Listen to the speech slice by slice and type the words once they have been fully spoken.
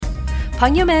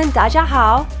朋友们，大家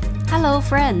好。Hello,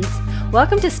 friends.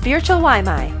 Welcome to Spiritual 外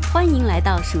卖。欢迎来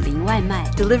到属灵外卖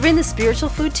Delivering the spiritual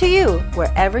food to you,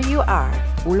 wherever you are.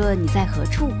 无论你在何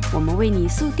处，我们为你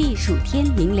速递属天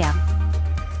灵粮。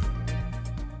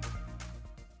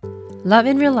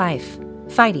Love in real life,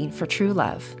 fighting for true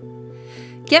love.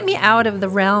 Get me out of the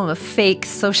realm of fake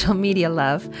social media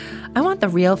love. I want the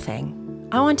real thing.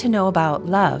 I want to know about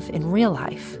love in real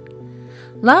life.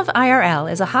 Love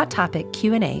IRL is a hot topic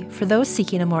Q&A for those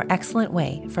seeking a more excellent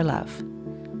way for love.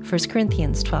 1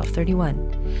 Corinthians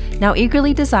 12:31. Now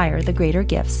eagerly desire the greater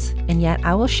gifts, and yet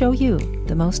I will show you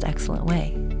the most excellent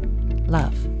way.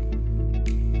 Love.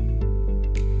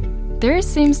 There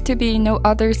seems to be no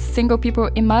other single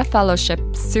people in my fellowship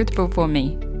suitable for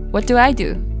me. What do I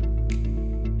do?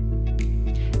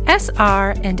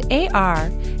 SR and AR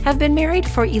have been married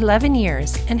for 11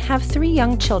 years and have 3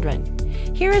 young children.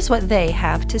 Here is what they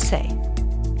have to say.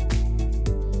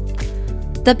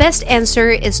 The best answer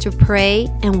is to pray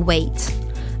and wait.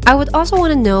 I would also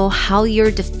want to know how you're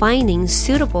defining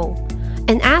suitable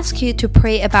and ask you to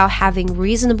pray about having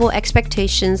reasonable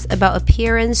expectations about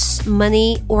appearance,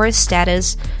 money, or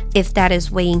status if that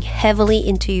is weighing heavily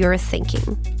into your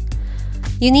thinking.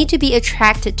 You need to be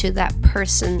attracted to that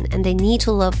person and they need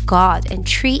to love God and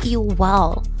treat you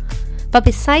well. But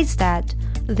besides that,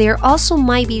 there also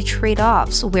might be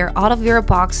trade-offs where all of your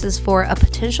boxes for a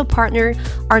potential partner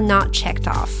are not checked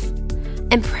off.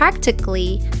 And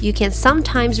practically, you can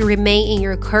sometimes remain in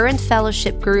your current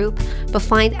fellowship group but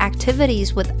find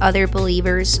activities with other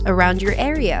believers around your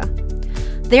area.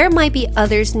 There might be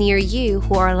others near you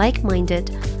who are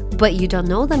like-minded, but you don't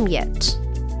know them yet.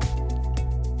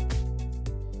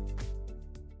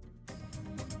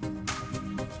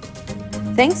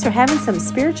 Thanks for having some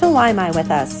spiritual 外卖 with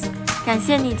us. 感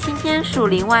谢你今天属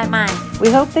灵外卖 We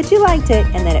hope that you liked it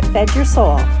and that it fed your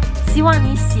soul. 希望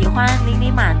你喜欢灵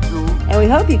里满足 And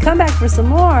we hope you come back for some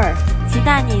more. 期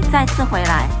待你再次回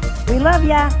来 We love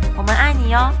ya. 我们爱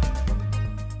你哟